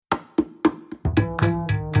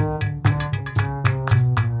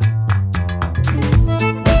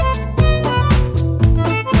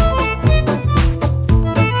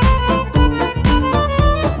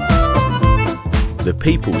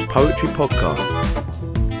People's Poetry Podcast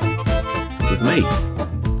with me,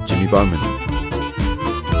 Jimmy Bowman.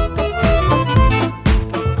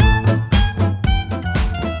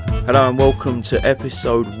 Hello and welcome to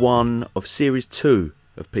episode 1 of series 2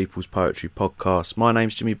 of People's Poetry Podcast. My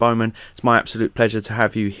name's Jimmy Bowman. It's my absolute pleasure to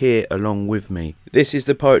have you here along with me. This is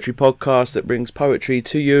the poetry podcast that brings poetry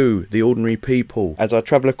to you, the ordinary people, as I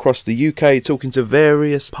travel across the UK talking to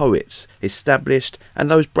various poets, established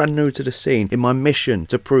and those brand new to the scene, in my mission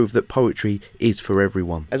to prove that poetry is for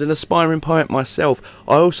everyone. As an aspiring poet myself,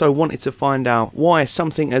 I also wanted to find out why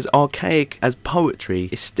something as archaic as poetry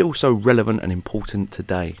is still so relevant and important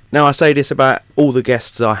today. Now, I say this about all the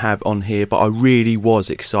guests I have on here, but I really was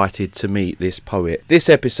excited to meet this poet. This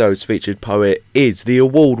episode's featured poet is the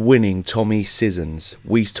award-winning Tommy Sissons.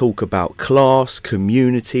 We talk about class,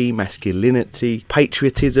 community, masculinity,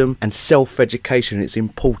 patriotism and self-education and its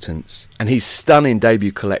importance, and his stunning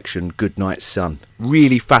debut collection, Goodnight Sun.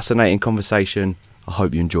 Really fascinating conversation. I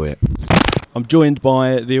hope you enjoy it. I'm joined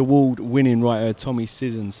by the award-winning writer Tommy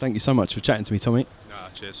Sissons. Thank you so much for chatting to me, Tommy.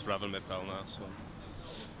 Cheers for having me, pal. Nice one.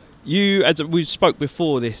 You, as we spoke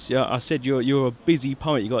before this, I said you're a busy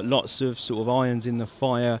poet. You've got lots of sort of irons in the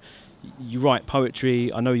fire. You write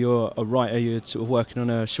poetry. I know you're a writer. You're sort of working on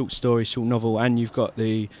a short story, short novel, and you've got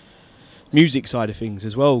the music side of things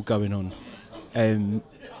as well going on.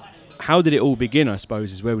 How did it all begin, I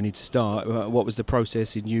suppose, is where we need to start. What was the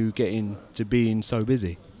process in you getting to being so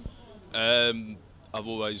busy? I've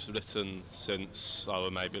always written since I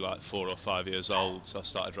was maybe like 4 or 5 years old. So I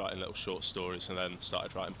started writing little short stories and then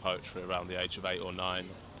started writing poetry around the age of 8 or 9.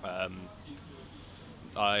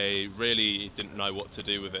 I really didn't know what to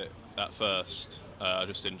do with it at first. I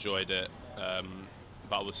just enjoyed it,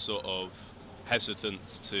 but I was sort of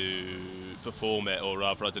hesitant to perform it, or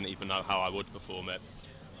rather I didn't even know how I would perform it.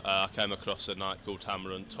 I came across a night called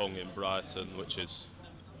Hammer and Tongue in Brighton, which is,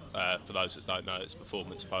 for those that don't know, it's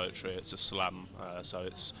performance poetry. It's a slam, so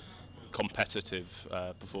it's competitive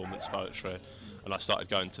performance poetry, and I started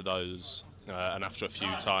going to those, and after a few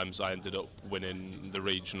times I ended up winning the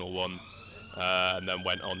regional one, and then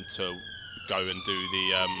went on to go and do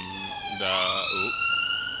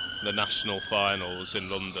the national finals in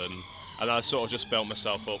London, and I sort of just built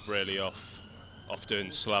myself up really off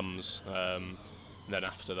doing slams. And then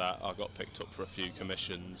after that I got picked up for a few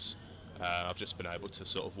commissions. I've just been able to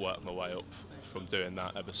sort of work my way up from doing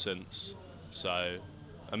that ever since. So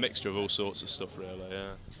a mixture of all sorts of stuff really,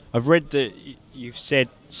 yeah. I've read that you've said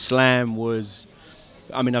slam was,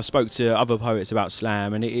 I mean, I've spoke to other poets about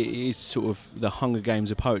slam, and it is sort of the Hunger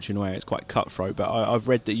Games of poetry in a way. It's quite cutthroat, but I've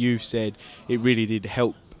read that you've said it really did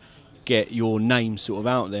help get your name sort of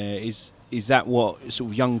out there. Is that what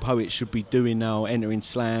sort of young poets should be doing now, entering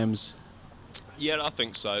slams? Yeah, I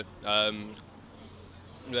think so.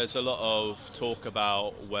 There's a lot of talk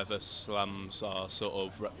about whether slams are sort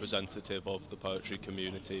of representative of the poetry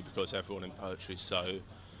community, because everyone in poetry is so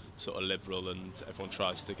sort of liberal and everyone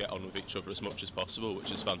tries to get on with each other as much as possible,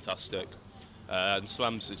 which is fantastic. And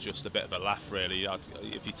slams is just a bit of a laugh really.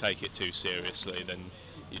 If you take it too seriously then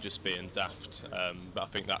you're just being daft, but I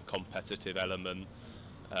think that competitive element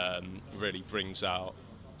really brings out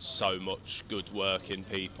so much good work in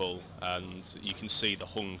people, and you can see the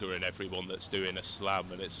hunger in everyone that's doing a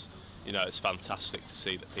slam, and it's fantastic to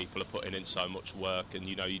see that people are putting in so much work, and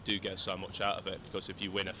you do get so much out of it, because if you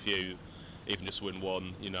win a few, even just win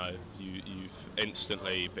one, you've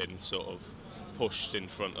instantly been sort of pushed in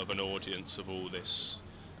front of an audience of all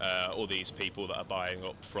these people that are buying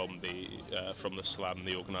up from the slam,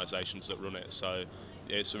 the organisations that run it. So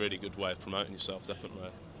it's a really good way of promoting yourself, definitely.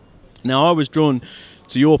 Now, I was drawn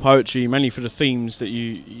to your poetry mainly for the themes that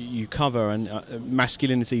you cover, and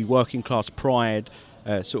masculinity, working class pride,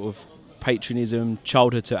 sort of patriotism,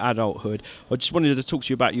 childhood to adulthood. I just wanted to talk to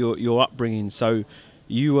you about your upbringing. So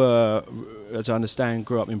you, as I understand,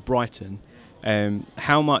 grew up in Brighton.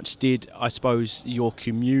 How much did, I suppose, your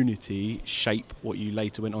community shape what you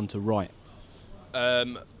later went on to write?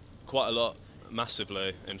 Quite a lot.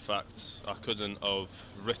 Massively, in fact. I couldn't have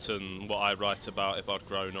written what I write about if I'd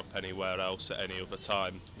grown up anywhere else at any other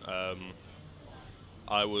time.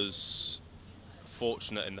 I was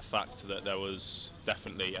fortunate in the fact that there was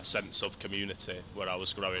definitely a sense of community where I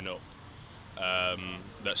was growing up,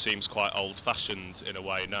 that seems quite old-fashioned in a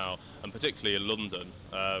way now, and particularly in London.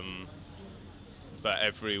 But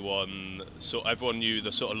everyone knew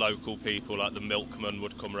the sort of local people, like the milkman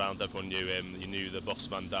would come around, everyone knew him, you knew the boss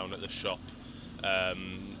man down at the shop.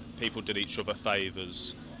 People did each other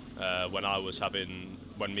favours. When I was having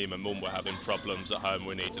when me and my mum were having problems at home,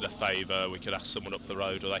 we needed a favour, we could ask someone up the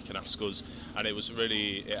road, or they can ask us, and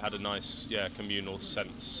it had a nice, communal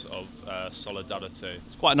sense of solidarity.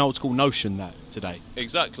 It's quite an old school notion that today.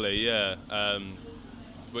 Exactly, yeah,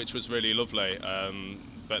 which was really lovely.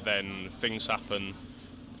 But then things happen,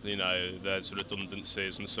 there's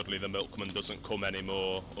redundancies, and suddenly the milkman doesn't come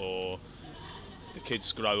anymore, or the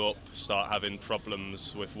kids grow up, start having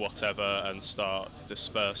problems with whatever, and start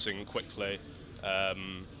dispersing quickly.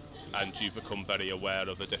 And you become very aware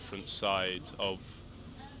of a different side of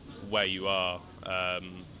where you are,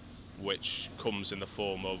 which comes in the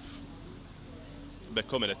form of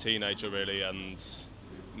becoming a teenager, really, and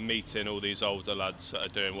meeting all these older lads that are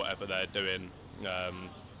doing whatever they're doing.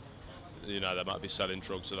 They might be selling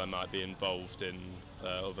drugs, or they might be involved in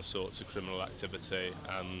other sorts of criminal activity,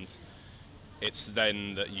 and it's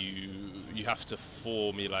then that you have to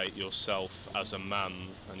formulate yourself as a man,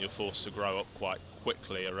 and you're forced to grow up quite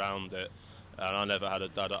quickly around it. And I never had a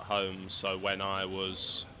dad at home, so when I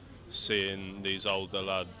was seeing these older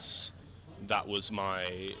lads, that was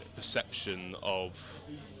my perception of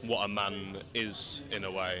what a man is, in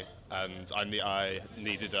a way. And I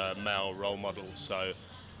needed a male role model,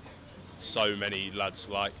 so many lads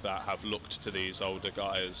like that have looked to these older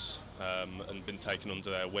guys and been taken under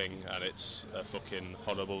their wing, and it's a fucking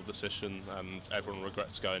horrible decision, and everyone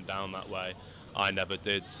regrets going down that way. I never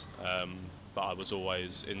did, but I was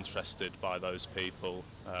always interested by those people,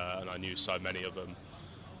 and I knew so many of them.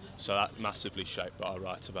 So that massively shaped what I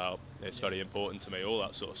write about. It's very important to me, all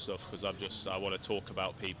that sort of stuff, because I want to talk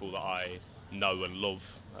about people that I know and love,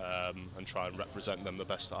 and try and represent them the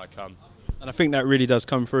best that I can. And I think that really does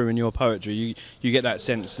come through in your poetry. You get that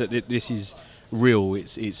sense that this is real,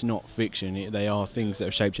 it's not fiction, they are things that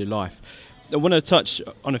have shaped your life. I want to touch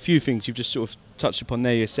on a few things you've just sort of touched upon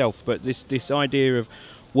there yourself, but this idea of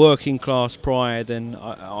working class pride and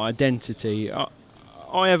identity.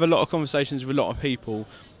 I have a lot of conversations with a lot of people.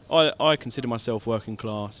 I consider myself working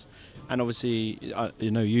class, and obviously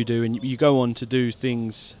you do, and you go on to do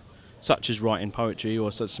things such as writing poetry,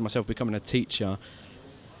 or such as myself becoming a teacher.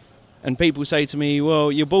 And people say to me,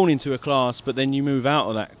 well, you're born into a class, but then you move out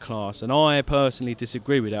of that class. And I personally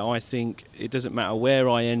disagree with that. I think it doesn't matter where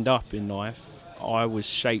I end up in life. I was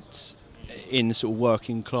shaped in a sort of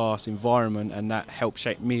working class environment, and that helped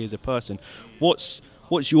shape me as a person. What's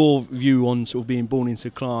your view on sort of being born into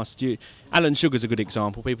class? Alan Sugar's a good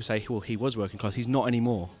example. People say, well, he was working class. He's not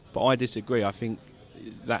anymore. But I disagree. I think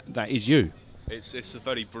that is you. It's a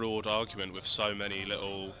very broad argument with so many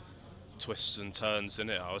little twists and turns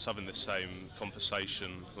in it. I was having the same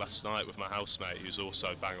conversation last night with my housemate, who's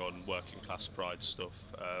also bang on working class pride stuff.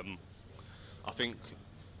 I think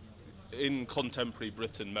in contemporary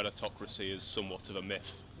Britain, meritocracy is somewhat of a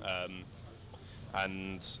myth,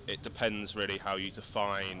 and it depends really how you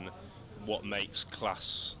define what makes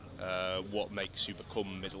class, what makes you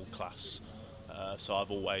become middle class. So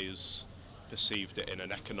I've always perceived it in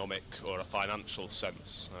an economic or a financial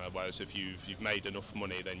sense, whereas if you've made enough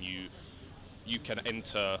money, then you can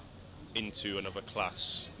enter into another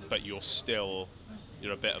class, but you're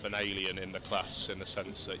a bit of an alien in the class, in the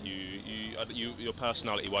sense that your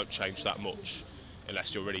personality won't change that much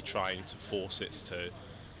unless you're really trying to force it to.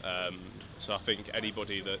 So I think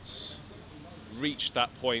anybody that's reached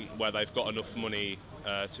that point where they've got enough money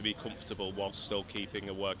to be comfortable while still keeping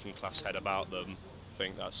a working class head about them, I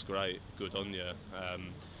think that's great, good on you.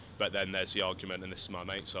 But then there's the argument, and this is my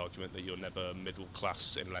mate's argument, that you're never middle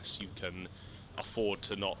class unless you can afford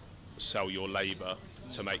to not sell your labour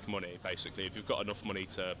to make money. Basically, if you've got enough money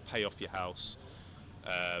to pay off your house,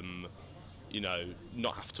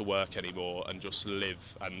 not have to work anymore and just live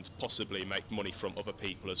and possibly make money from other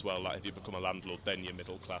people as well. Like if you become a landlord, then you're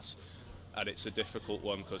middle class. And it's a difficult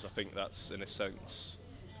one, because I think that's, in a sense,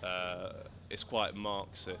 it's quite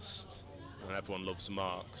Marxist, and everyone loves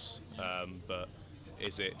Marx, but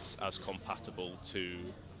is it as compatible to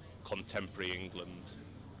contemporary England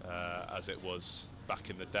as it was back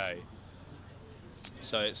in the day?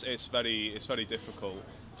 So it's very difficult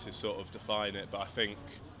to sort of define it, but I think,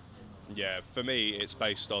 for me it's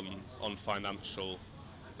based on financial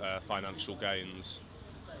gains.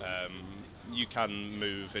 You can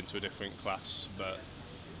move into a different class, but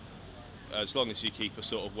as long as you keep a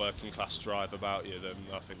sort of working class drive about you, then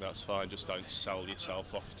I think that's fine. Just don't sell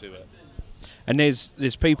yourself off to it. And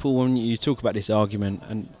there's people, when you talk about this argument,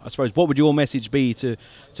 and I suppose what would your message be to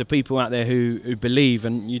people out there who believe,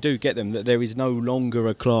 and you do get them, that there is no longer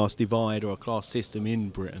a class divide or a class system in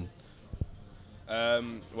Britain?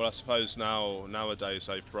 Well, I suppose nowadays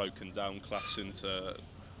they've broken down class into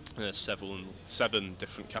seven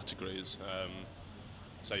different categories.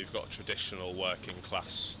 So you've got a traditional working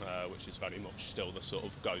class, which is very much still the sort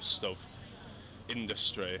of ghost of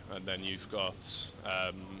industry, and then you've got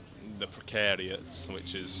the precariat,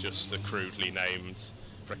 which is just a crudely named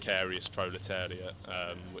precarious proletariat,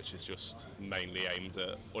 which is just mainly aimed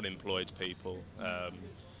at unemployed people,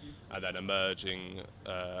 and then emerging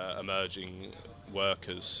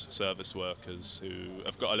workers, service workers, who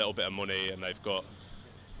have got a little bit of money and they've got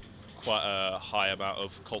quite a high amount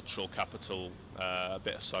of cultural capital, a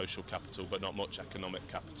bit of social capital, but not much economic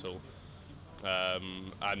capital.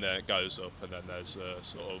 And then it goes up, and then there's a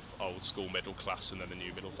sort of old school middle class, and then the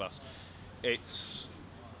new middle class. It's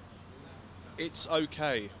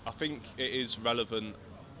okay. I think it is relevant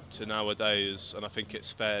to nowadays, and I think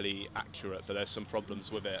it's fairly accurate, but there's some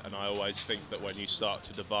problems with it, and I always think that when you start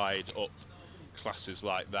to divide up classes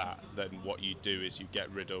like that, then what you do is you get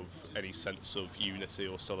rid of any sense of unity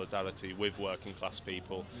or solidarity with working class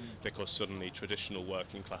people, because suddenly traditional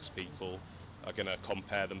working class people are going to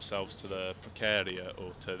compare themselves to the precariat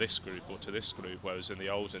or to this group or to this group, whereas in the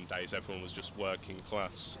olden days everyone was just working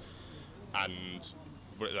class, and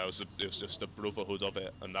it was just a brotherhood of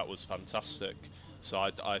it, and that was fantastic. So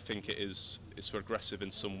I think it's regressive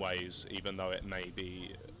in some ways, even though it may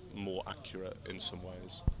be more accurate in some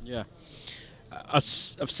ways. Yeah. I've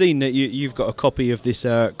seen that you've got a copy of this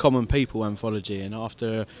Common People anthology, and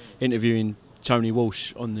after interviewing Tony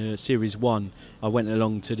Walsh on the Series 1, I went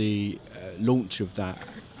along to the launch of that.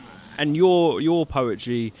 And your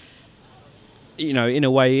poetry, you know, in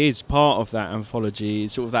a way is part of that anthology,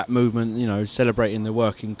 sort of that movement, you know, celebrating the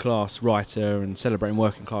working class writer and celebrating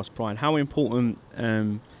working class pride. How important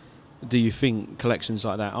do you think collections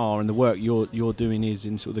like that are, and the work you're doing is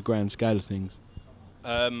in sort of the grand scale of things?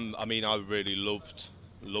 I mean, I really loved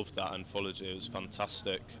that anthology. It was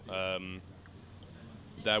fantastic.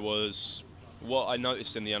 What I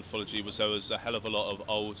noticed in the anthology was there was a hell of a lot of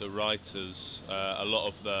older writers. A lot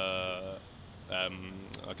of the,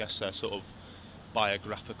 I guess they're sort of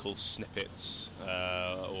biographical snippets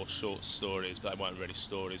or short stories, but they weren't really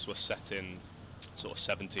stories, were set in sort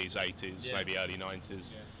of 70s, 80s, maybe early 90s.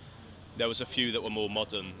 Yeah. There was a few that were more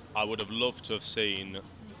modern. I would have loved to have seen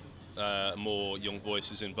more young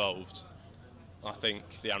voices involved. I think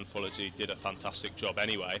the anthology did a fantastic job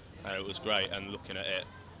anyway, and it was great, and looking at it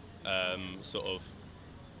sort of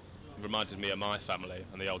reminded me of my family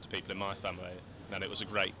and the older people in my family, and it was a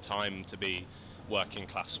great time to be working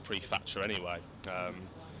class pre-Thatcher anyway.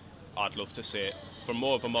 I'd love to see it from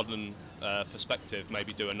more of a modern perspective,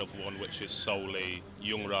 maybe do another one which is solely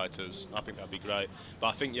young writers. I think that'd be great. But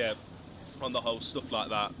I think, yeah, on the whole, stuff like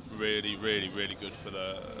that really, really, really good for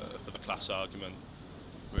the class argument.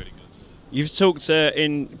 Really good. You've talked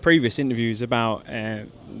in previous interviews about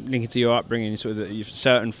linking to your upbringing, sort of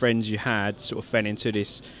certain friends you had sort of fell into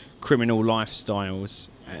this criminal lifestyles,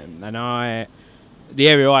 and the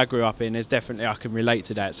area I grew up in, there's definitely, I can relate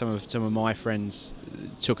to that. Some of my friends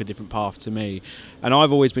took a different path to me, and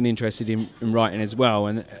I've always been interested in writing as well.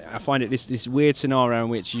 And I find it this weird scenario in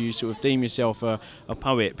which you sort of deem yourself a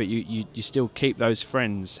poet, but you still keep those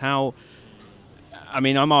friends. How? I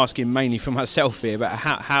mean, I'm asking mainly for myself here, but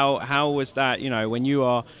how was that? You know, when you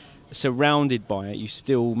are surrounded by it, you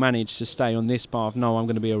still manage to stay on this path. No, I'm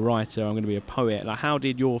going to be a writer. I'm going to be a poet. Like, how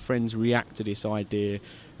did your friends react to this idea?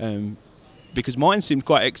 Because mine seemed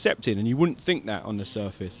quite accepting, and you wouldn't think that on the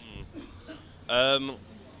surface. I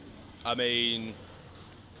mean,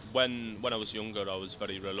 when I was younger, I was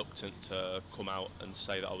very reluctant to come out and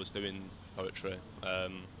say that I was doing poetry.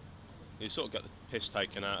 You sort of get the piss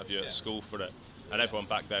taken out of you at school for it, and everyone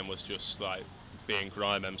back then was just like being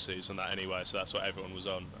grime MCs and that anyway, so that's what everyone was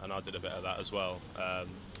on, and I did a bit of that as well,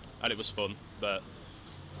 and it was fun. But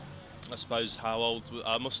I suppose how old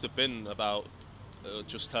I must have been, about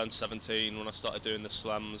just turned 17 when I started doing the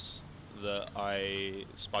slams, that I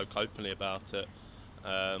spoke openly about it.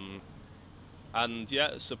 And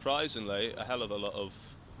yeah, surprisingly, a hell of a lot of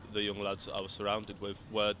the young lads that I was surrounded with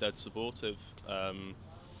were dead supportive.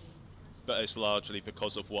 But it's largely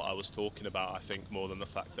because of what I was talking about, I think, more than the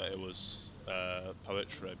fact that it was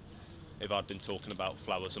poetry. If I'd been talking about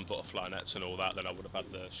flowers and butterfly nets and all that, then I would have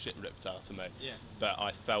had the shit ripped out of me. Yeah. But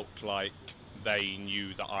I felt like they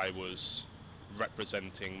knew that I was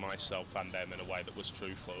representing myself and them in a way that was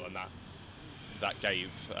truthful, and that gave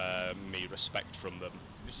me respect from them.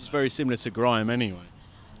 Which is very similar to grime anyway.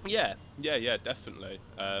 Yeah, definitely.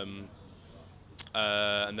 And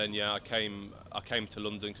then I came to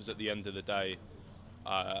London because at the end of the day,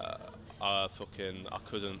 I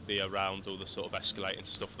couldn't be around all the sort of escalating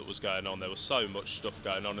stuff that was going on. There was so much stuff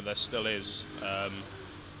going on, and there still is.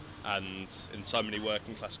 and in so many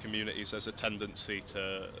working class communities there's a tendency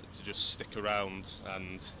to just stick around,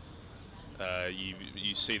 and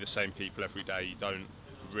you see the same people every day. You don't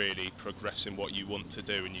really progress in what you want to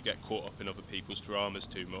do, and you get caught up in other people's dramas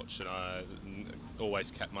too much, and I always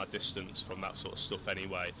kept my distance from that sort of stuff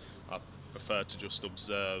anyway. I prefer to just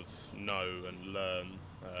observe, know and learn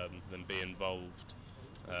than be involved.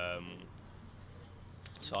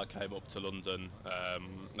 So I came up to London.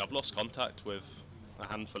 I've lost contact with a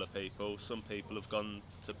handful of people. Some people have gone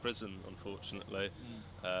to prison, unfortunately.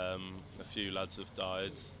 A few lads have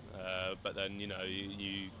died, but then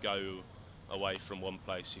you go away from one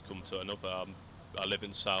place, you come to another. I live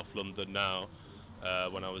in South London now.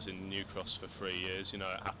 When I was in New Cross for 3 years, it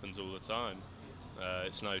happens all the time.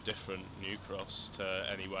 It's no different, New Cross, to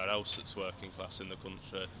anywhere else that's working class in the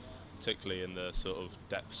country, particularly in the sort of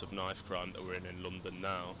depths of knife crime that we're in London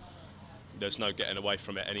now. There's no getting away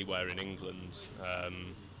from it anywhere in England,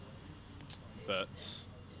 but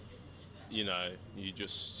you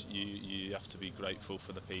have to be grateful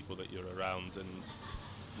for the people that you're around and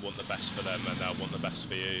want the best for them, and they'll want the best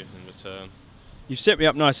for you in return. You've set me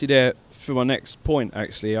up nicely there for my next point,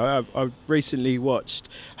 actually. I recently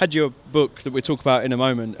had your book that we'll talk about in a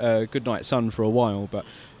moment, Good Night Son, for a while, but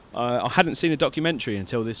I hadn't seen a documentary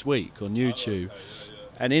until this week on YouTube. Oh, okay, yeah.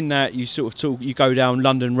 And in that, you sort of you go down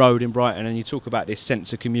London Road in Brighton and you talk about this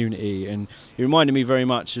sense of community. And it reminded me very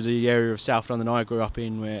much of the area of South London I grew up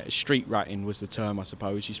in, where street ratting was the term, I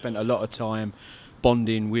suppose. You spent a lot of time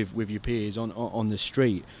bonding with your peers on the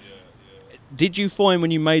street. Did you find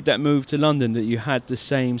when you made that move to London that you had the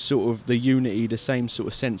same sort of the unity, the same sort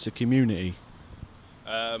of sense of community?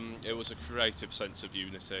 It was a creative sense of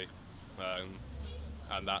unity,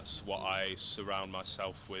 and that's what I surround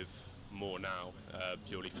myself with more now,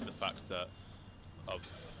 purely for the fact that I've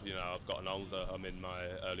gotten older. I'm in my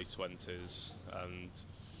early 20s, and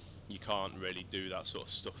you can't really do that sort of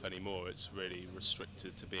stuff anymore. It's really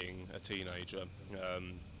restricted to being a teenager.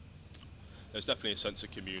 There's definitely a sense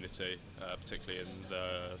of community, particularly in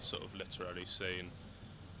the sort of literary scene,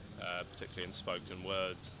 particularly in spoken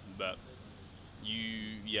word. But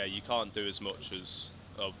you can't do as much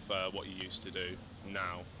of what you used to do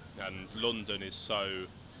now. And London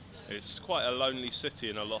it's quite a lonely city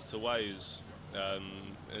in a lot of ways.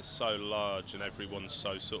 It's so large, and everyone's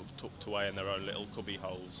so sort of tucked away in their own little cubby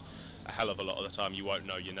holes. A hell of a lot of the time you won't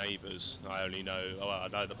know your neighbours. I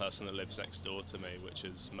know the person that lives next door to me, which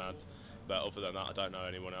is mad. But other than that, I don't know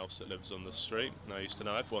anyone else that lives on the street. I used to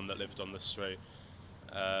know everyone that lived on the street.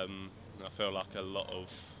 I feel like a lot of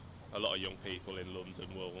young people in London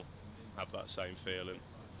will have that same feeling.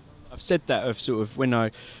 I've said that of sort of when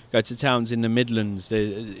I go to towns in the Midlands,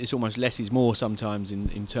 it's almost less is more sometimes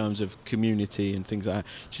in terms of community and things like that.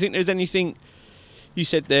 Do you think there's anything, you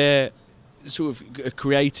said there, sort of a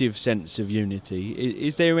creative sense of unity?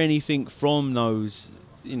 Is there anything from those,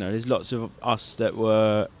 there's lots of us that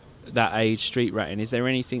were that age street ratting, is there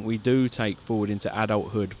anything we do take forward into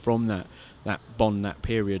adulthood from that bond, that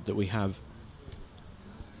period that we have?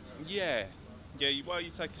 Well,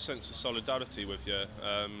 you take a sense of solidarity with you.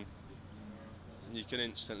 You can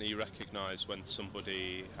instantly recognise when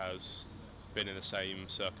somebody has been in the same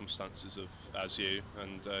circumstances as you,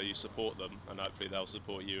 and you support them, and hopefully they'll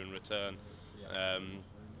support you in return.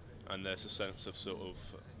 And there's a sense of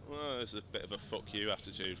there's a bit of a fuck you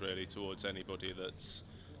attitude really towards anybody that's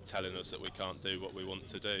telling us that we can't do what we want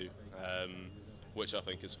to do, which I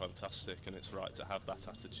think is fantastic, and it's right to have that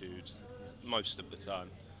attitude most of the time.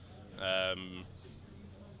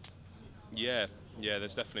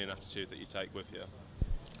 There's definitely an attitude that you take with you.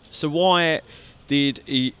 So why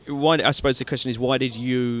I suppose the question is, why did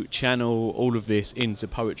you channel all of this into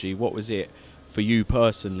poetry? What was it for you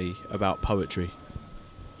personally about poetry?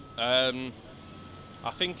 I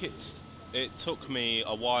think it took me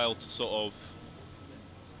a while to sort of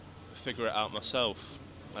figure it out myself.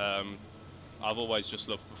 I've always just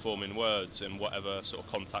loved performing words in whatever sort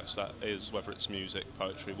of context that is, whether it's music,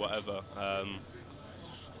 poetry, whatever.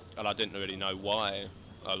 And I didn't really know why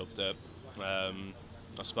I loved it.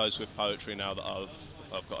 I suppose with poetry, now that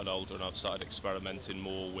I've gotten older and I've started experimenting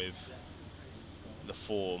more with the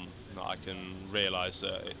form, that I can realise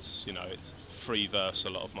that it's free verse. A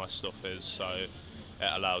lot of my stuff is, so it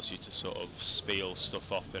allows you to sort of spiel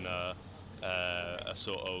stuff off in a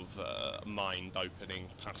sort of mind-opening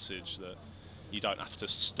passage that you don't have to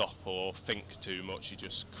stop or think too much. You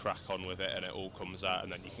just crack on with it and it all comes out,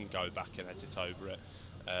 and then you can go back and edit over it,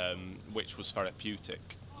 which was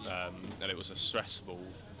therapeutic, and it was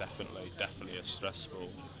definitely a stressful.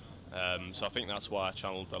 So I think that's why I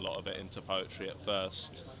channeled a lot of it into poetry at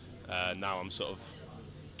first. Now I'm sort of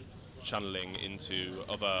channeling into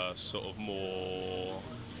other sort of more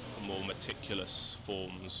meticulous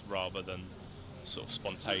forms rather than sort of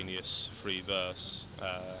spontaneous free verse,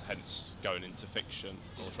 hence going into fiction,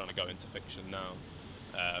 or trying to go into fiction now,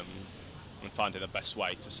 and finding the best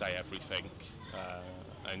way to say everything,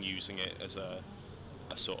 and using it as a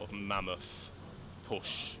sort of mammoth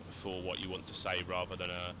push for what you want to say rather than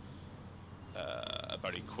a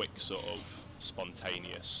very quick sort of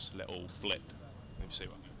spontaneous little blip. If you see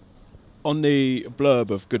what On the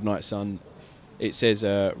blurb of Goodnight Sun, it says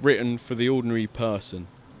written for the ordinary person.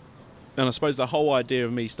 And I suppose the whole idea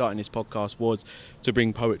of me starting this podcast was to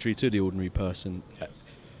bring poetry to the ordinary person.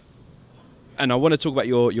 And I want to talk about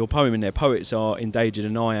your poem in there. Poets are endangered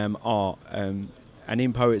and I am art. And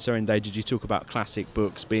in Poets Are Endangered, you talk about classic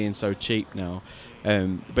books being so cheap now.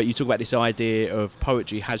 But you talk about this idea of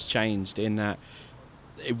poetry has changed in that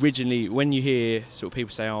originally when you hear sort of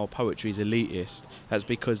people say, oh, poetry is elitist, that's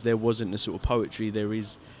because there wasn't the sort of poetry there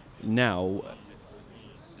is now.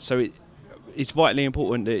 So it's vitally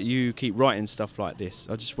important that you keep writing stuff like this.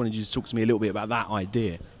 I just wanted you to talk to me a little bit about that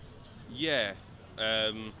idea. Yeah.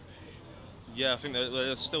 I think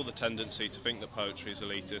there's still the tendency to think that poetry is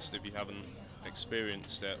elitist if you haven't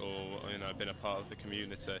experienced it or been a part of the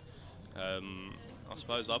community. I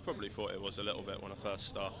suppose I probably thought it was a little bit when I first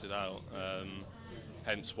started out.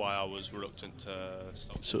 Hence why I was reluctant to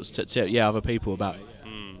stop. Sort of tell other people about it.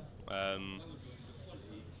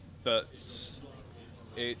 But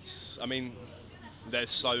there's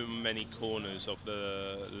so many corners of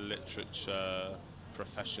the literature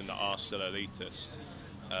profession that are still elitist.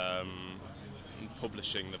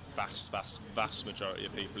 Publishing, the vast majority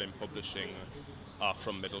of people in publishing are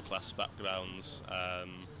from middle class backgrounds.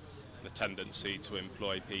 The tendency to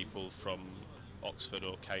employ people from Oxford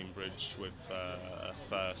or Cambridge with a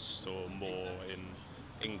first or more in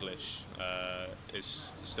English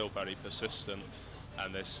is still very persistent,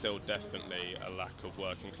 and there's still definitely a lack of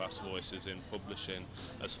working class voices in publishing.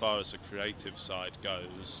 As far as the creative side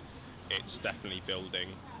goes, it's definitely building,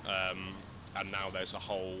 and now there's a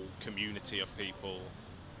whole community of people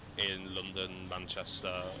in London,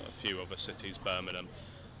 Manchester, a few other cities, Birmingham,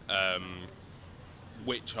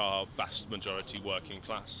 which are vast majority working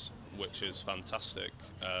class, which is fantastic.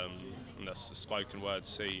 And that's the spoken word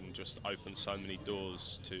scene just opens so many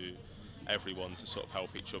doors to everyone to sort of help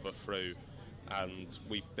each other through. And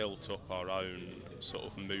we've built up our own sort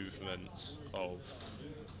of movement of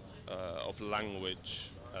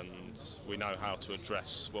language, and we know how to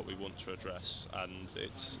address what we want to address, and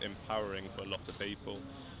it's empowering for a lot of people.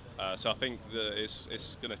 So I think that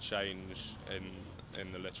it's going to change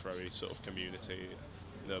in the literary sort of community,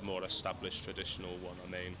 the more established traditional one.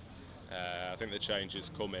 I think the change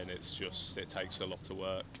is coming. It's just it takes a lot of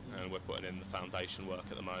work, and we're putting in the foundation work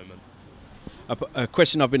at the moment. A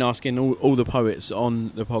question I've been asking all the poets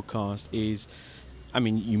on the podcast is,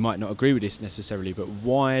 you might not agree with this necessarily, but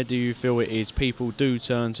why do you feel it is people do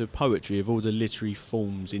turn to poetry of all the literary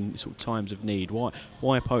forms in sort of times of need?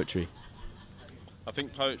 Why poetry? I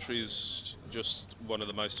think poetry is just one of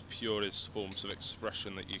the most purest forms of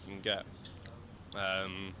expression that you can get.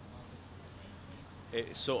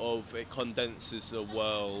 It condenses the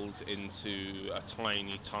world into a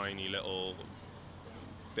tiny little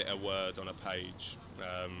bit of word on a page,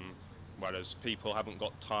 whereas people haven't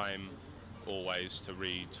got time always to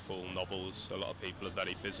read full novels. A lot of people are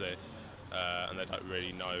very busy, and they don't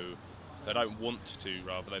really know, they don't want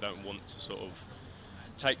to sort of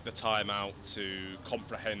take the time out to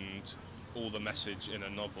comprehend all the message in a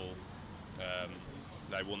novel.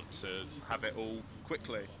 They want to have it all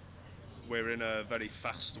quickly. We're in a very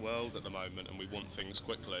fast world at the moment, and we want things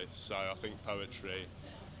quickly, so I think poetry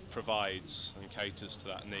provides and caters to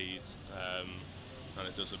that need, and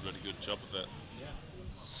it does a really good job of it.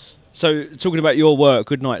 So, talking about your work,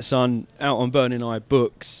 Goodnight Sun, out on Burning Eye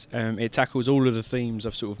Books, it tackles all of the themes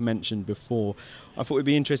I've sort of mentioned before. I thought it'd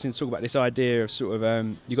be interesting to talk about this idea of sort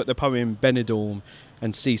of, you got the poem Benidorm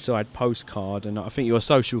and Seaside Postcard, and I think your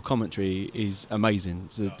social commentary is amazing.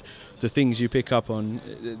 The things you pick up on,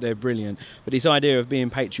 they're brilliant. But this idea of being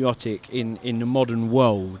patriotic in the modern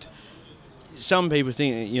world, some people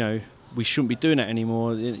think, we shouldn't be doing that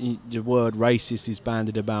anymore. The word racist is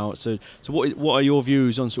bandied about. So what are your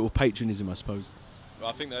views on sort of patriotism, I suppose? Well,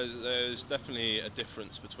 I think there's definitely a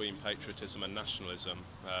difference between patriotism and nationalism.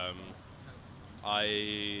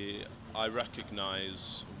 I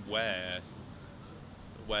recognise where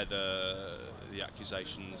the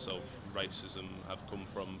accusations of racism have come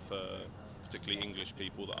from for particularly English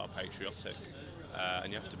people that are patriotic,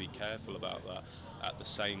 and you have to be careful about that. At the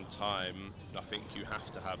same time, I think you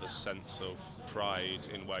have to have a sense of pride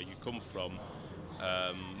in where you come from,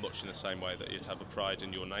 much in the same way that you'd have a pride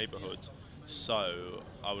in your neighbourhood. So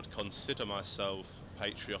I would consider myself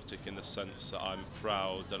patriotic in the sense that I'm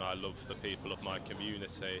proud and I love the people of my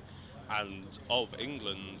community and of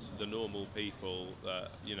England, the normal people that,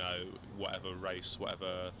 whatever race,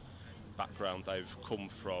 whatever background they've come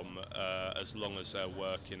from, as long as they're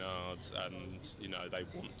working hard and, they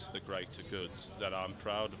want the greater good, that I'm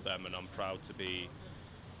proud of them and I'm proud to be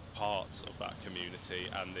part of that community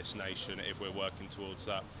and this nation if we're working towards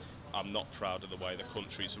that. I'm not proud of the way the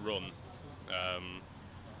country's run.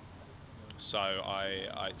 So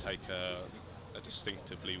I take a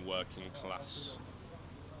distinctively working class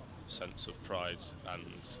sense of pride and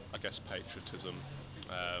I guess patriotism,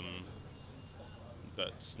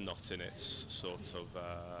 but not in its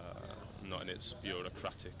not in its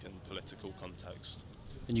bureaucratic and political context.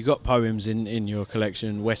 And you've got poems in your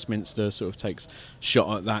collection. Westminster sort of takes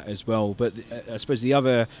shot at that as well. But I suppose the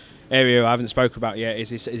other area I haven't spoke about yet is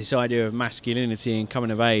this idea of masculinity and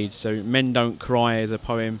coming of age. So Men Don't Cry is a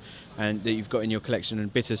poem and that you've got in your collection,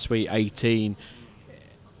 and Bittersweet 18.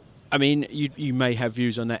 I mean, you may have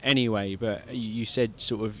views on that anyway, but you said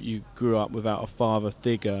sort of you grew up without a father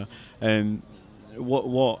figure.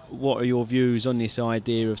 What are your views on this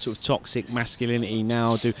idea of sort of toxic masculinity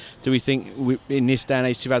now? Do we think in this day and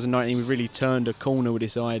age, 2019, we've really turned a corner with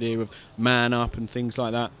this idea of man up and things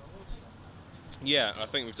like that? Yeah, I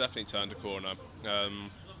think we've definitely turned a corner.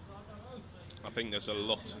 I think there's a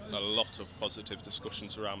lot of positive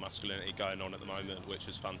discussions around masculinity going on at the moment, which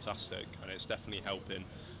is fantastic, and it's definitely helping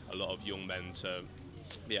a lot of young men to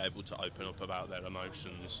be able to open up about their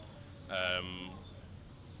emotions.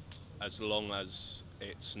 As long as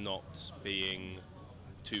it's not being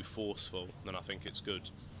too forceful, then I think it's good.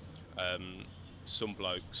 Some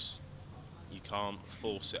blokes, you can't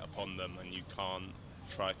force it upon them and you can't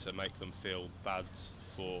try to make them feel bad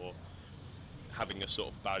for having a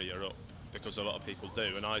sort of barrier up, because a lot of people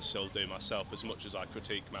do, and I still do myself. As much as I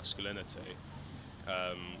critique masculinity,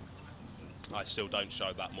 I still don't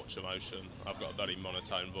show that much emotion. I've got a very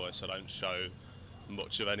monotone voice. I don't show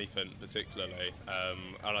much of anything particularly,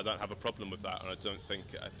 and I don't have a problem with that, and I don't think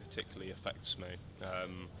it particularly affects me.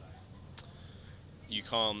 You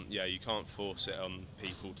can't force it on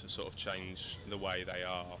people to sort of change the way they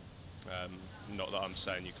are. Not that I'm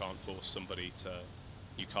saying you can't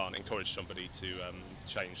encourage somebody to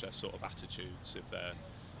change their sort of attitudes if they're,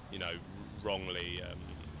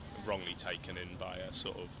 wrongly taken in by a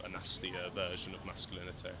sort of a nastier version of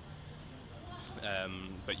masculinity.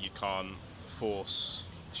 But you can't force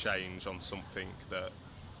change on something that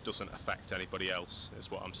doesn't affect anybody else,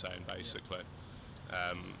 is what I'm saying basically.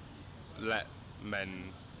 Let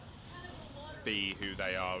men be who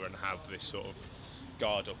they are and have this sort of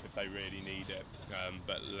guard up if they really need it,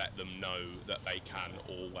 but let them know that they can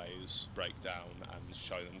always break down and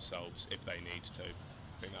show themselves if they need to.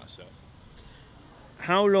 I think that's it.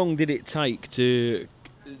 How long did it take to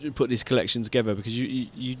put this collection together? Because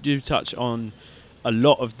you do touch on a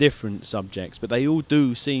lot of different subjects, but they all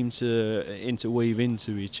do seem to interweave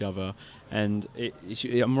into each other. And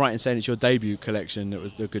I'm right in saying it's your debut collection that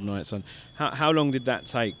was The Goodnight Sun. How long did that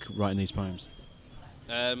take, writing these poems?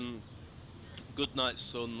 Goodnight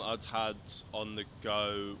Sun I'd had on the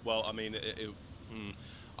go. Well, I mean,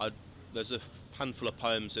 there's a handful of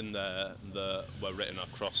poems in there that were written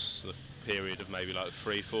across the period of maybe like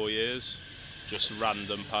 3-4 years. Just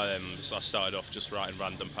random poems. I started off just writing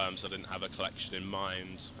random poems. I didn't have a collection in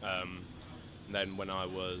mind. Then when I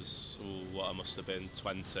was, I must have been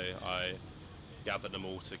 20, I gathered them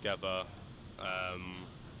all together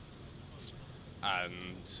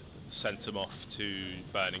and sent them off to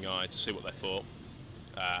Burning Eye to see what they thought.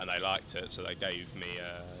 And they liked it, so they gave me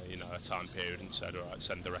a time period and said, all right,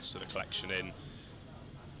 send the rest of the collection in.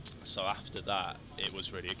 So after that, it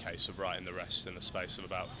was really a case of writing the rest in the space of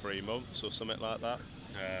about 3 months or something like that.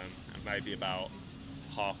 And maybe about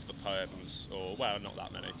half the poems, or well, not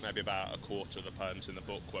that many, maybe about a quarter of the poems in the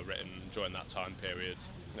book were written during that time period.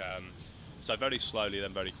 So very slowly,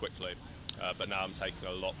 then very quickly. But now I'm taking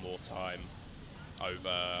a lot more time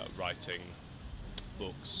over writing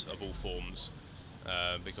books of all forms,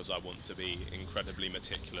 because I want to be incredibly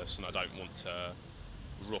meticulous and I don't want to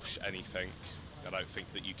rush anything. I don't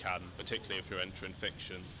think that you can, particularly if you're entering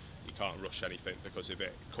fiction. You can't rush anything, because if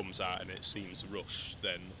it comes out and it seems rushed,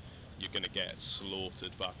 then you're going to get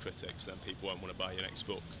slaughtered by critics, then people won't want to buy your next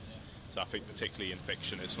book. So I think particularly in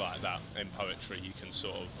fiction it's like that. In poetry you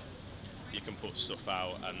can put stuff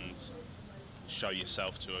out and show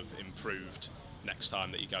yourself to have improved next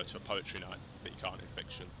time that you go to a poetry night, but you can't in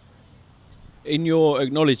fiction. In your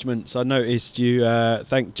acknowledgements, I noticed you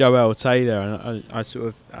thanked Joelle Taylor, and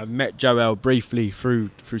I met Joelle briefly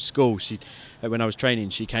through school. When I was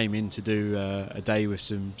training, she came in to do a day with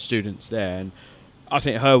some students there, and I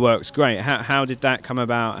think her work's great. How did that come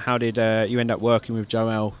about? How did you end up working with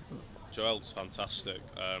Joelle? Joelle's fantastic.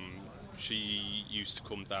 She used to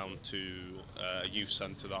come down to a youth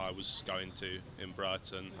centre that I was going to in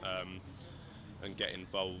Brighton and get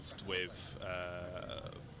involved with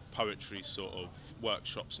poetry sort of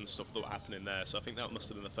workshops and stuff that were happening there. So I think that must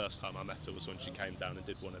have been the first time I met her, was when she came down and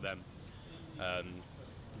did one of them.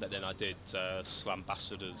 But then I did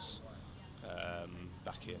Slambassadors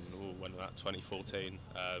back in, when was that, 2014.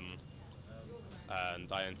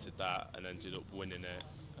 And I entered that and ended up winning it.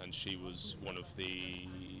 And she was one of the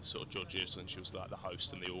sort of judges, and she was like the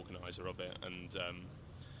host and the organiser of it. And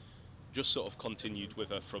just sort of continued with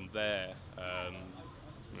her from there.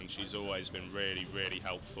 And she's always been really, really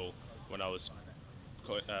helpful. When I was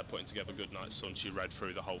putting together Goodnight Sun, she read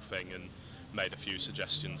through the whole thing and made a few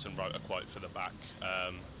suggestions and wrote a quote for the back.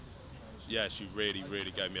 She really,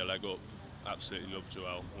 really gave me a leg up. Absolutely loved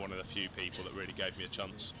Joelle. One of the few people that really gave me a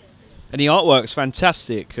chance. And the artwork's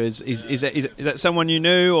fantastic. Is that someone you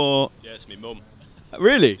knew, or? Yeah, it's my mum.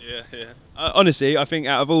 Really? Yeah. Honestly, I think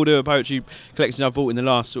out of all the poetry collections I've bought in the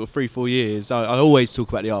last sort of 3-4 years, I always talk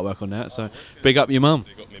about the artwork on that. So big up your mum.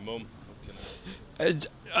 Big up my mum.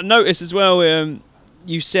 I noticed as well.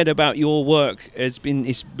 You said about your work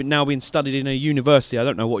it's now been studied in a university. I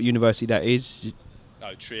don't know what university that is.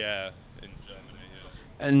 Oh, Trier in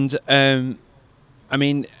Germany. Yeah. And I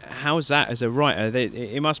mean, how's that as a writer?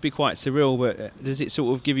 It must be quite surreal, but does it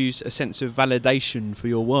sort of give you a sense of validation for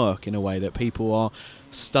your work in a way that people are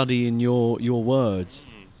studying your words?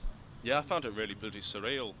 Yeah, I found it really bloody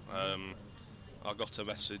surreal. I got a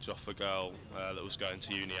message off a girl that was going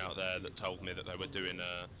to uni out there that told me that they were doing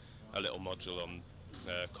a little module on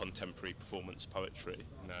contemporary performance poetry,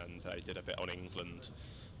 and they did a bit on England.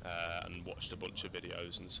 And watched a bunch of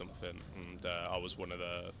videos and something, and I was one of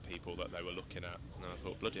the people that they were looking at, and I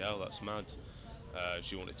thought, bloody hell, that's mad.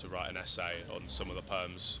 She wanted to write an essay on some of the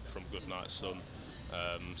poems from Goodnight Sun,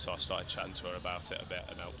 so I started chatting to her about it a bit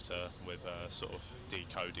and helped her with sort of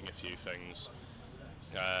decoding a few things,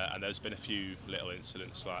 and there's been a few little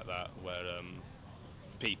incidents like that where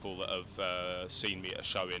people that have seen me at a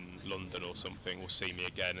show in London or something will see me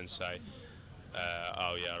again and say,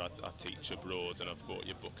 I teach abroad and I've brought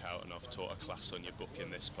your book out and I've taught a class on your book in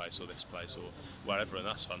this place or wherever, and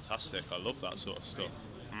that's fantastic. I love that sort of stuff.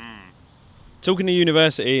 Talking to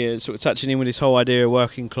university, sort of touching in with this whole idea of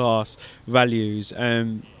working class values,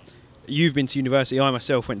 you've been to university, I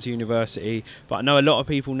myself went to university, but I know a lot of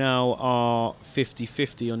people now are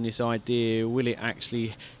 50-50 on this idea. Will it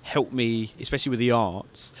actually help me, especially with the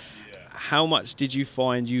arts? Yeah. How much did you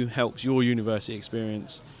find you helped your university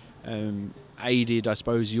experience aided, I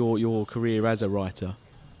suppose, your career as a writer?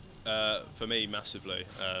 For me, massively,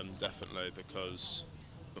 definitely, because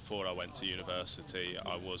before I went to university,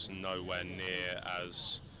 I was nowhere near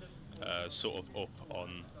as sort of up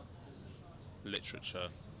on literature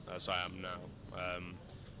as I am now.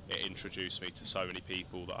 It introduced me to so many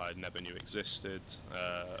people that I never knew existed,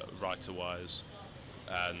 writer-wise,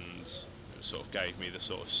 and sort of gave me the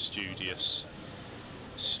sort of studious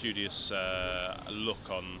look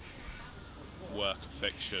on work of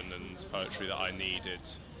fiction and poetry that I needed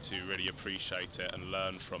to really appreciate it and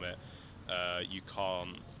learn from it. You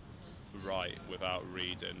can't write without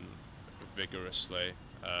reading vigorously,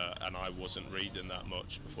 and I wasn't reading that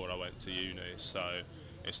much before I went to uni, so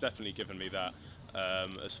it's definitely given me that.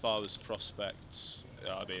 As far as prospects,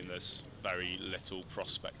 I mean, there's very little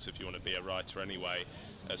prospects if you want to be a writer anyway.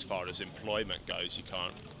 As far as employment goes, you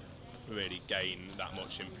can't really gain that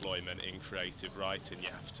much employment in creative writing. You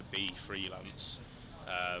have to be freelance,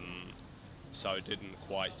 so I didn't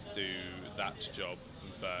quite do that job,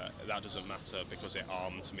 but that doesn't matter because it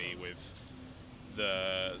armed me with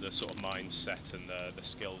the sort of mindset and the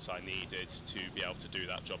skills I needed to be able to do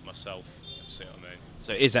that job myself. See what I mean?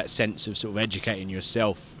 So it is that sense of sort of educating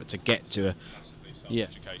yourself to get to a... Massively,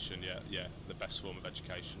 education, yeah, the best form of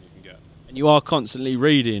education you can get. And you are constantly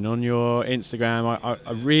reading on your Instagram.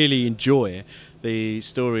 I really enjoy the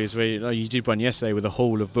stories where you did one yesterday with a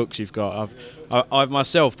haul of books you've got. I've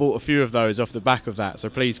myself bought a few of those off the back of that, so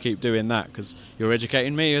please keep doing that because you're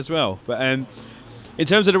educating me as well. But in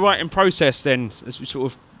terms of the writing process then, as we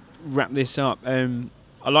sort of wrap this up,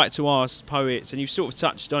 I like to ask poets, and you've sort of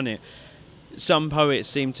touched on it, some poets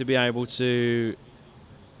seem to be able to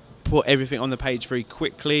put everything on the page very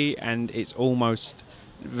quickly, and it's almost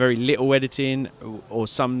very little editing, or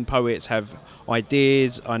some poets have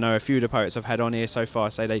ideas. I know a few of the poets I've had on here so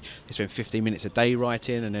far say they spend 15 minutes a day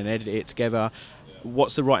writing and then edit it together.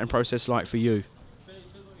 What's the writing process like for you?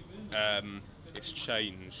 It's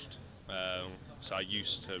changed. So I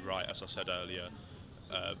used to write, as I said earlier,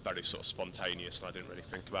 very sort of spontaneous, and I didn't really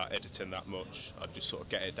think about editing that much. I'd just sort of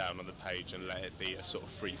get it down on the page and let it be a sort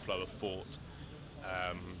of free flow of thought.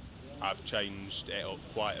 I've changed it up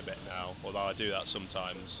quite a bit now, although I do that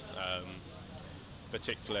sometimes,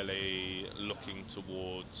 particularly looking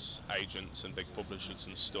towards agents and big publishers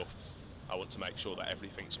and stuff. I want to make sure that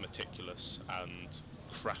everything's meticulous and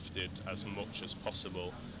crafted as much as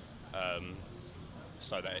possible,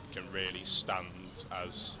 so that it can really stand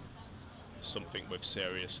as something with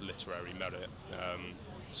serious literary merit.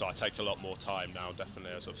 So I take a lot more time now,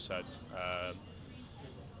 definitely, as I've said.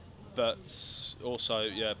 But also,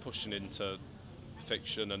 pushing into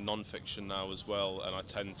fiction and non-fiction now as well, and I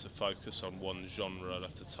tend to focus on one genre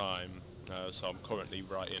at a time. So I'm currently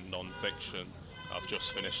writing non-fiction. I've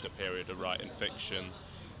just finished a period of writing fiction,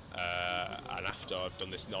 and after I've done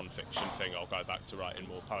this non-fiction thing, I'll go back to writing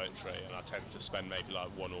more poetry, and I tend to spend maybe like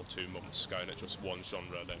 1 or 2 months going at just one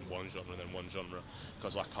genre, then one genre, then one genre,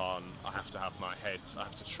 because I have to have my head, I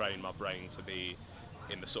have to train my brain to be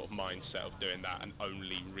in the sort of mindset of doing that and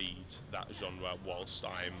only read that genre whilst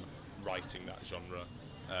I'm writing that genre.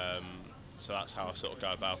 So that's how I sort of go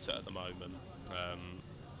about it at the moment.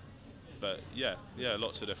 But yeah,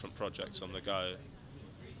 lots of different projects on the go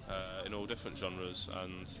in all different genres,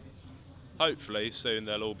 and hopefully soon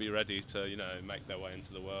they'll all be ready to, make their way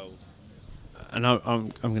into the world. And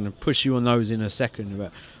I'm going to push you on those in a second,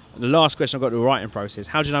 but the last question I've got to the writing process: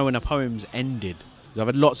 how do you know when a poem's ended? Because I've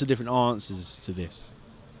had lots of different answers to this.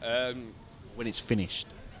 When it's finished.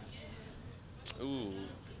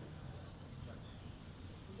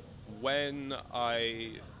 When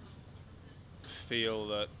I feel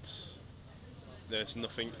that there's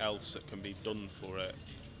nothing else that can be done for it,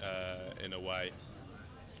 in a way.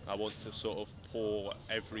 I want to sort of pour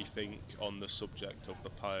everything on the subject of the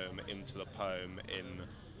poem into the poem in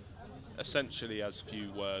essentially as few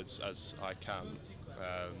words as I can.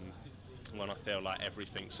 When I feel like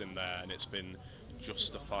everything's in there and it's been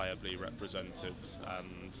justifiably represented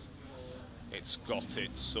and it's got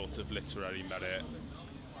its sort of literary merit,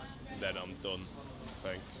 then I'm done, I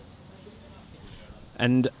think.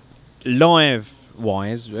 And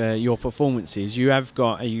live-wise, your performances, you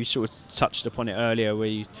sort of touched upon it earlier where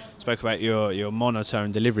you spoke about your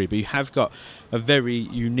monotone delivery, but you have got a very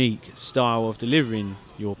unique style of delivering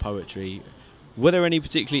your poetry. Were there any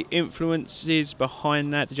particular influences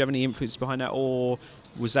behind that? Did you have any influences behind that, or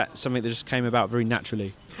was that something that just came about very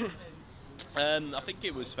naturally? I think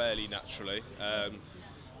it was fairly naturally.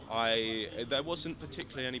 There wasn't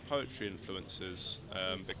particularly any poetry influences,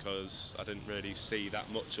 because I didn't really see that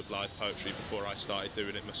much of live poetry before I started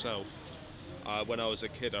doing it myself. When I was a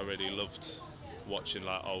kid, I really loved watching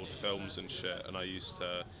like old films and shit, and I used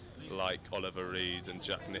to like Oliver Reed and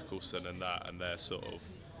Jack Nicholson and their sort of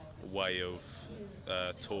way of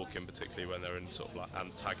talking, particularly when they're in sort of like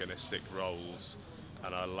antagonistic roles,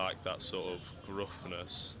 and I like that sort of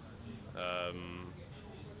gruffness.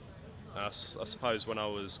 I suppose when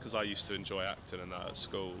because I used to enjoy acting and that at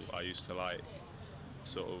school, I used to like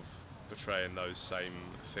sort of portraying those same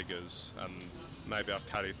figures, and maybe I've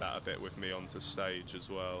carried that a bit with me onto stage as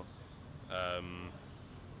well.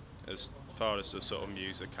 As far as the sort of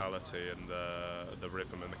musicality and the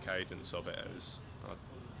rhythm and the cadence of it is, I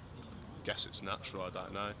guess it's natural. I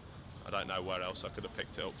don't know where else I could have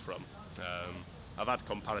picked it up from. I've had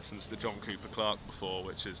comparisons to John Cooper Clarke before,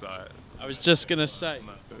 which is like... I was just going to say,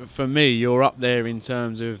 for me, you're up there in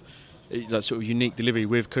terms of that sort of unique delivery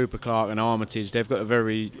with Cooper Clarke and Armitage. They've got a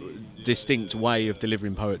very distinct way of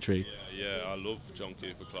delivering poetry. Yeah, I love John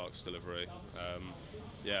Cooper Clarke's delivery.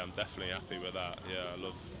 I'm definitely happy with that.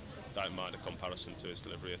 Don't mind a comparison to his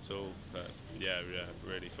delivery at all. But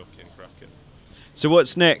really fucking cracking. So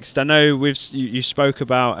what's next? I know you spoke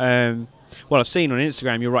about... I've seen on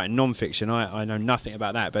Instagram you're writing non-fiction. I know nothing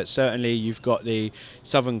about that, but certainly you've got the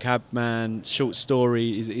Southern Cabman short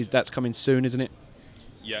story. That's coming soon, isn't it?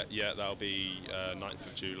 Yeah, that'll be 9th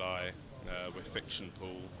of July with Fiction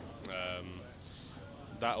Pool.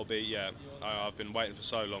 That'll be, I've been waiting for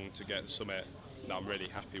so long to get something that I'm really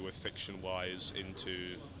happy with fiction-wise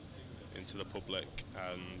into the public,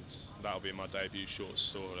 and that'll be my debut short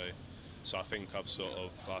story. So I think I've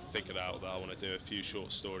figured out that I want to do a few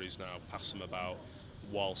short stories now, pass them about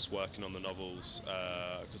whilst working on the novels,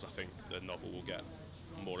 because I think the novel will get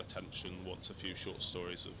more attention once a few short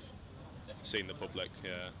stories have seen the public.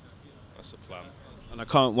 Yeah, that's the plan. And I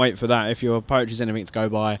can't wait for that. If your poetry's anything to go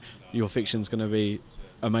by, your fiction's going to be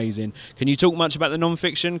amazing. Can you talk much about the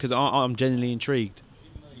non-fiction? Because I'm genuinely intrigued.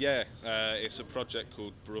 Yeah, it's a project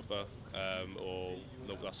called Brother, or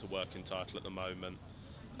look, that's a working title at the moment.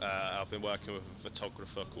 I've been working with a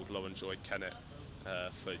photographer called Lauren Joy Kennett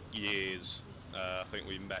for years. I think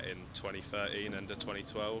we met in 2013, end of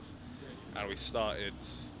 2012, and we started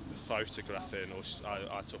photographing, or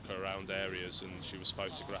I took her around areas and she was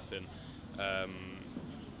photographing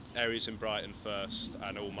areas in Brighton first,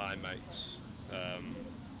 and all my mates,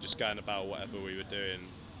 just going about whatever we were doing.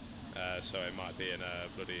 So it might be in a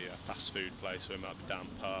fast food place, or it might be down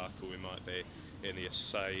park, or we might be in the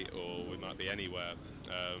estate, or we might be anywhere.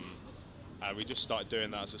 And we just started doing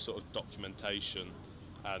that as a sort of documentation.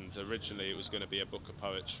 And originally it was going to be a book of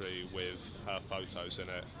poetry with her photos in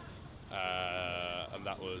it. And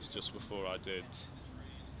that was just before I did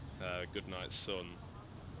Goodnight Sun.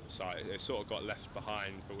 So it sort of got left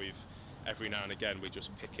behind, but every now and again we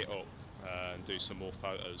just pick it up and do some more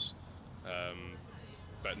photos.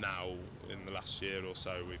 But now, in the last year or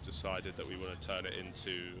so, we've decided that we want to turn it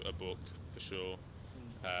into a book for sure.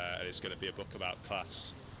 And it's going to be a book about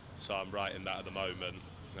class. So I'm writing that at the moment,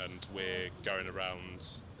 and we're going around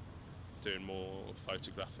doing more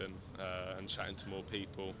photographing and chatting to more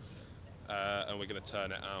people. And we're going to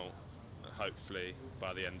turn it out. Hopefully,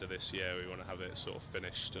 by the end of this year, we want to have it sort of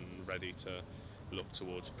finished and ready to look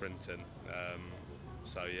towards printing.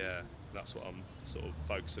 So yeah, that's what I'm sort of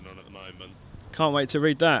focusing on at the moment. Can't wait to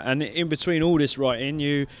read that. And in between all this writing,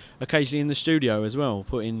 you occasionally in the studio as well,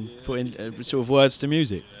 putting sort of words to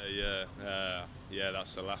music. Yeah,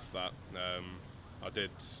 that's a laugh. That I did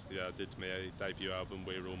my debut album,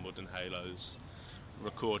 We're All Mud and Halos.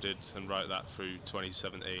 Recorded and wrote that through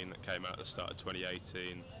 2017. It came out at the start of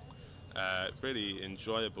 2018. Really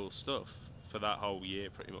enjoyable stuff. For that whole year,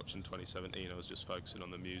 pretty much in 2017, I was just focusing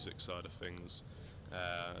on the music side of things,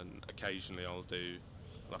 and occasionally I'll do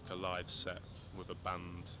like a live set with a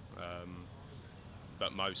band,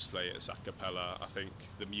 but mostly it's a cappella. I think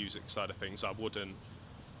the music side of things, I wouldn't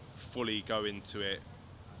fully go into it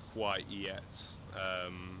quite yet.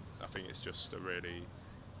 I think it's just a really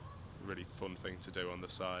fun thing to do on the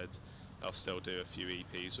side. I'll still do a few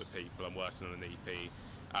EPs with people. I'm working on an EP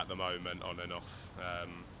at the moment, on and off,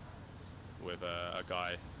 with a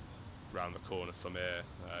guy round the corner from here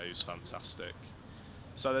who's fantastic.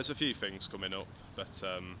 So there's a few things coming up, but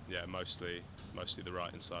yeah, mostly the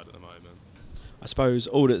writing side at the moment. I suppose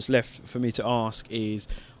all that's left for me to ask is,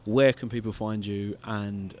 where can people find you,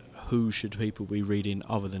 and who should people be reading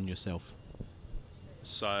other than yourself?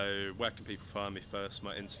 So where can people find me? First,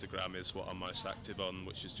 my Instagram is what I'm most active on,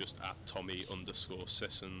 which is just at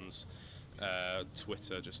Tommy_Sissons.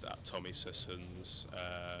 Twitter, just at Tommy Sissons.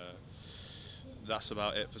 That's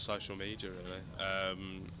about it for social media,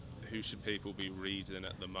 really. Who should people be reading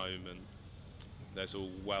at the moment? There's a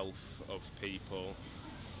wealth of people.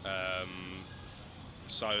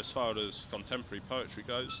 So as far as contemporary poetry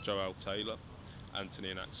goes, Joel Taylor,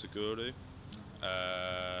 Anthony Anaxaguru.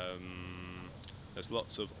 There's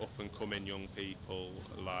lots of up-and-coming young people.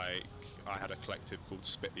 Like, I had a collective called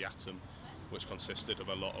Spit the Atom, which consisted of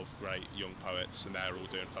a lot of great young poets, and they're all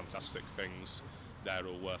doing fantastic things. They're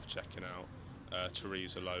all worth checking out.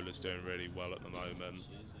 Teresa Lola's doing really well at the moment.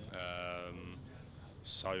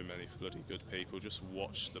 So many bloody good people. Just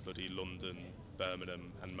watch the bloody London,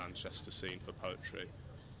 Birmingham and Manchester scene for poetry.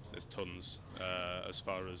 There's tons. As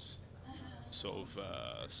far as sort of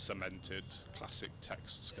cemented classic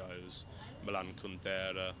texts goes, Milan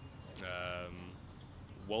Kundera,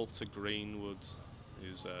 Walter Greenwood,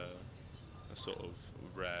 who's a sort of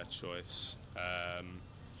rare choice.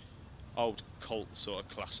 Old cult sort of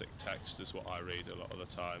classic text is what I read a lot of the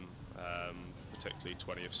time, particularly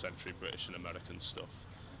 20th century British and American stuff.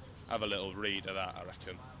 Have a little read of that, I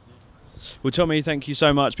reckon. Well, Tommy, thank you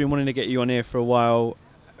so much. Been wanting to get you on here for a while.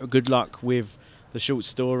 Good luck with the short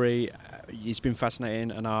story. It's been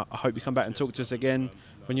fascinating, and I hope you come back and talk to us again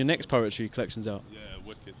when your next poetry collection's out. Yeah,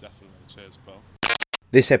 wicked, definitely. Cheers, pal.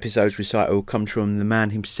 This episode's recital comes from the man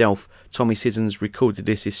himself. Tommy Sissons recorded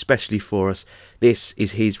this especially for us. This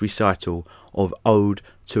is his recital of Ode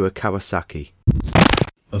to a Kawasaki.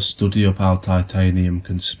 A study of how titanium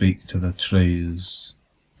can speak to the trees.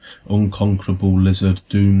 Unconquerable lizard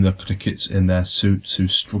doom the crickets in their suits who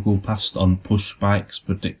struggle past on push bikes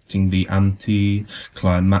predicting the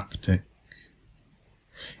anti-climactic.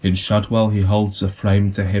 In Shadwell he holds a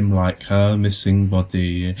frame to him like her missing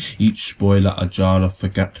body, each spoiler a jar of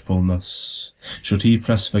forgetfulness. Should he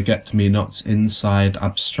press forget-me-nots inside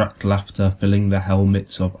abstract laughter filling the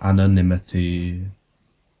helmets of anonymity?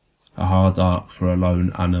 A hard arc for a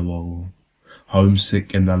lone animal.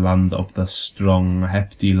 Homesick in the land of the strong,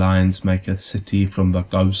 hefty lines make a city from the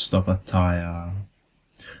ghost of a tire.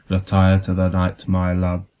 Retire to the night, my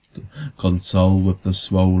lad, console with the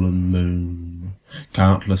swollen moon.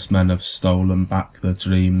 Countless men have stolen back the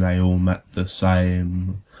dream, they all met the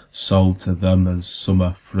same, sold to them as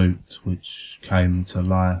summer fruit, which came to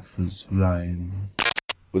life as rain.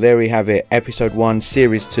 Well, there we have it, episode 1,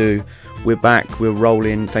 series 2. We're back, we're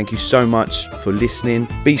rolling. Thank you so much for listening.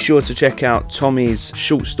 Be sure to check out Tommy's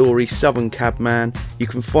short story, Southern Cabman. You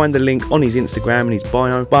can find the link on his Instagram and his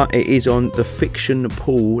bio, but it is on The Fiction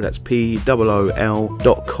Pool, that's POOL.com,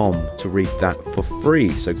 to read that for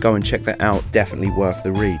free. So go and check that out, definitely worth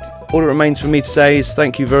the read. All that remains for me to say is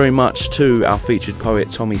thank you very much to our featured poet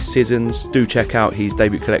Tommy Sissons. Do check out his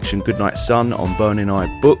debut collection Goodnight Sun on Burning Eye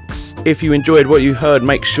Books. If you enjoyed what you heard,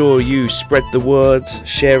 make sure you spread the words,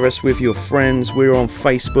 share us with your friends. We're on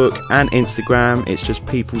Facebook and Instagram, it's just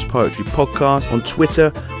People's Poetry Podcast. On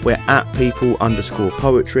Twitter, we're at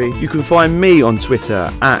people_poetry. You can find me on Twitter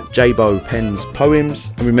at Jabo Pens Poems.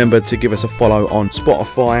 And remember to give us a follow on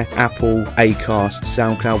Spotify, Apple, Acast,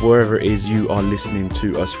 SoundCloud, wherever it is you are listening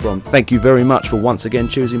to us from. Thank you very much for once again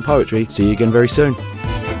choosing poetry. See you again very soon.